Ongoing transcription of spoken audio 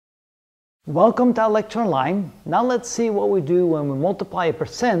Welcome to our lecture online. Now let's see what we do when we multiply a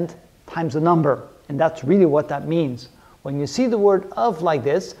percent times a number. And that's really what that means. When you see the word of like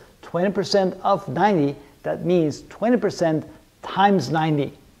this, 20% of 90, that means 20% times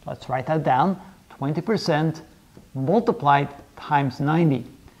 90. Let's write that down. 20% multiplied times 90.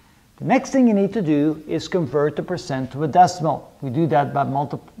 The next thing you need to do is convert the percent to a decimal. We do that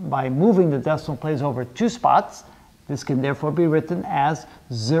by moving the decimal place over 2 spots. This can therefore be written as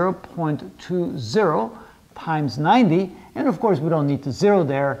 0.20 times 90. And of course, we don't need the 0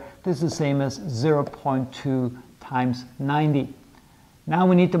 there. This is the same as 0.2 times 90. Now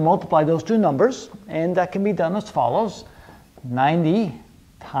we need to multiply those two numbers, and that can be done as follows. 90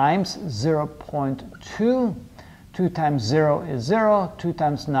 times 0.2. 2 times 0 is 0. 2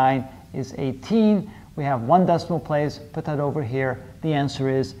 times 9 is 18. We have one decimal place. Put that over here. The answer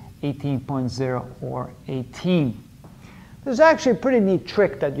is 18.0 or 18. There's actually a pretty neat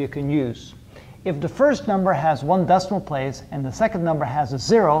trick that you can use. If the first number has one decimal place and the second number has a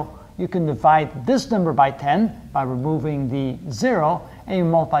 0, you can divide this number by 10 by removing the 0, and you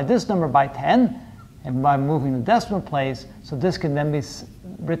multiply this number by 10 and by moving the decimal place. So this can then be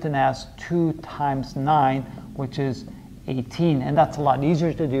written as 2 times 9, which is 18. And that's a lot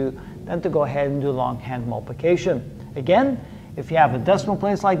easier to do than to go ahead and do longhand multiplication. Again, if you have a decimal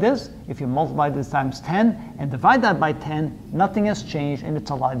place like this, if you multiply this times 10 and divide that by 10, nothing has changed and it's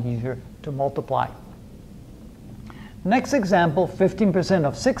a lot easier to multiply. Next example, 15%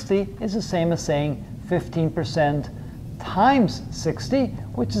 of 60 is the same as saying 15% times 60,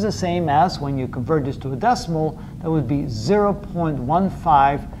 which is the same as when you convert this to a decimal, that would be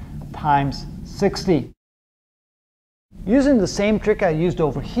 0.15 times 60. Using the same trick I used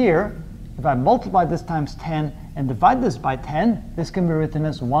over here, if I multiply this times 10 and divide this by 10, this can be written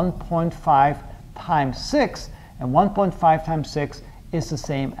as 1.5 times 6, and 1.5 times 6 is the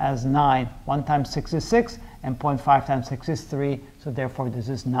same as 9. 1 times 6 is 6, and 0.5 times 6 is 3, so therefore this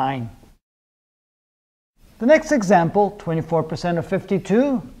is 9. The next example, 24% of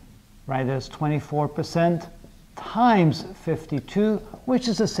 52, write it as 24% times 52, which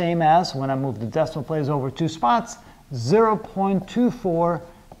is the same as, when I move the decimal place over 2 spots, 0.24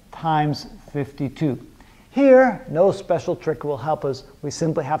 times 52. Here, no special trick will help us. We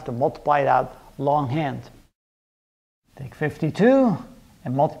simply have to multiply it out longhand. Take 52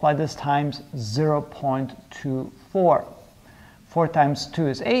 and multiply this times 0.24. 4 times 2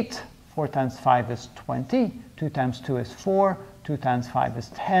 is 8. 4 times 5 is 20. 2 times 2 is 4. 2 times 5 is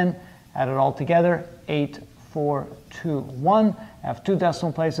 10. Add it all together, 8, 4, 2, 1. I have 2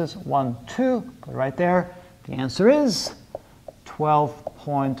 decimal places, 1, 2. Put it right there. The answer is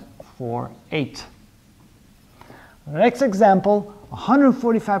 12.48. The next example,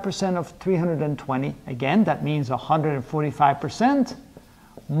 145% of 320. Again, that means 145%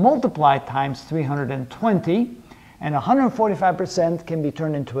 multiplied times 320. And 145% can be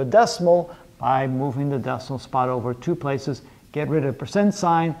turned into a decimal by moving the decimal spot over 2 places. Get rid of the percent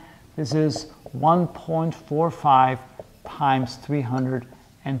sign. This is 1.45 times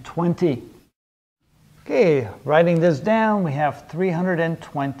 320. Okay, writing this down, we have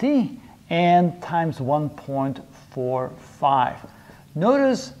 320 and times 1.45.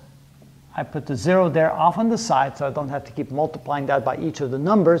 Notice I put the 0 there off on the side, so I don't have to keep multiplying that by each of the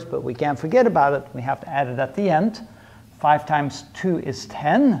numbers, but we can't forget about it. We have to add it at the end. 5 times 2 is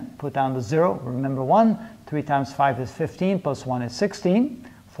 10. Put down the 0. Remember 1. 3 times 5 is 15, plus 1 is 16.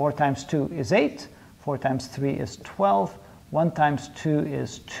 4 times 2 is 8. 4 times 3 is 12. 1 times 2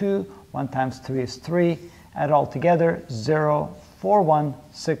 is 2. 1 times 3 is 3. Add all together, 0, 4, 1,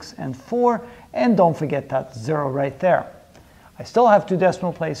 6, and 4. And don't forget that 0 right there. I still have 2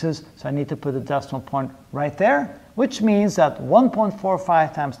 decimal places, so I need to put a decimal point right there, which means that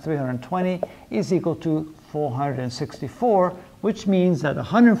 1.45 times 320 is equal to 464, which means that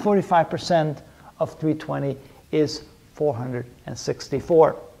 145% of 320 is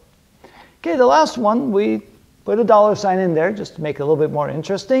 464. Okay, the last one, we put a dollar sign in there just to make it a little bit more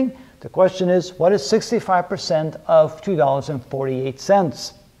interesting. The question is, what is 65% of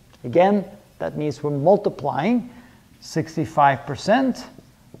 $2.48? Again, that means we're multiplying 65%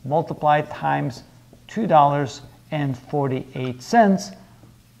 multiplied times $2.48.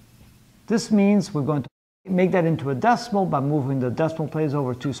 This means we're going to make that into a decimal by moving the decimal place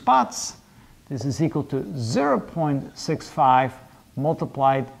over 2 spots. This is equal to 0.65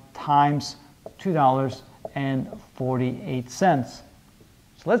 multiplied times $2.48.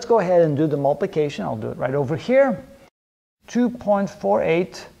 So let's go ahead and do the multiplication. I'll do it right over here.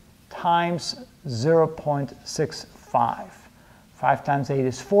 2.48 times 0.65. 5 times 8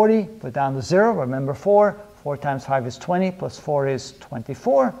 is 40. Put down the 0. Remember 4. 4 times 5 is 20. Plus 4 is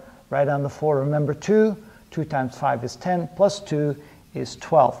 24. write down the 4, remember 2. 2 times 5 is 10, plus 2 is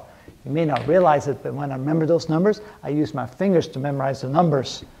 12. You may not realize it, but when I remember those numbers, I use my fingers to memorize the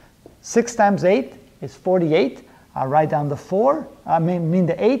numbers. 6 times 8 is 48. I write down the 4, I mean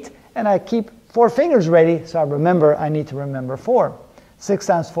the 8, and I keep 4 fingers ready, so I need to remember 4. 6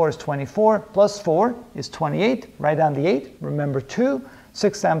 times 4 is 24, plus 4 is 28. Write down the 8, remember 2.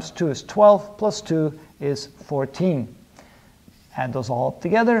 6 times 2 is 12, plus 2 is 14. Add those all up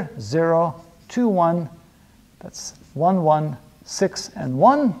together, 0, 2, 1, that's 1, 1, 6, and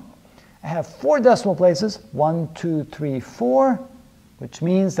 1. I have 4 decimal places, 1, 2, 3, 4, which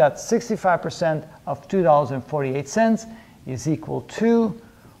means that 65% of $2.48 is equal to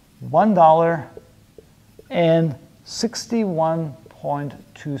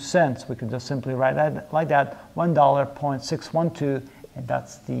 $1.61.2. We can just simply write that like that, $1.612, and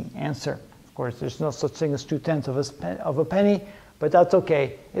that's the answer. Of course, there's no such thing as 2/10 of a penny, but that's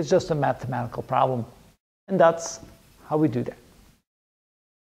okay. It's just a mathematical problem. And that's how we do that.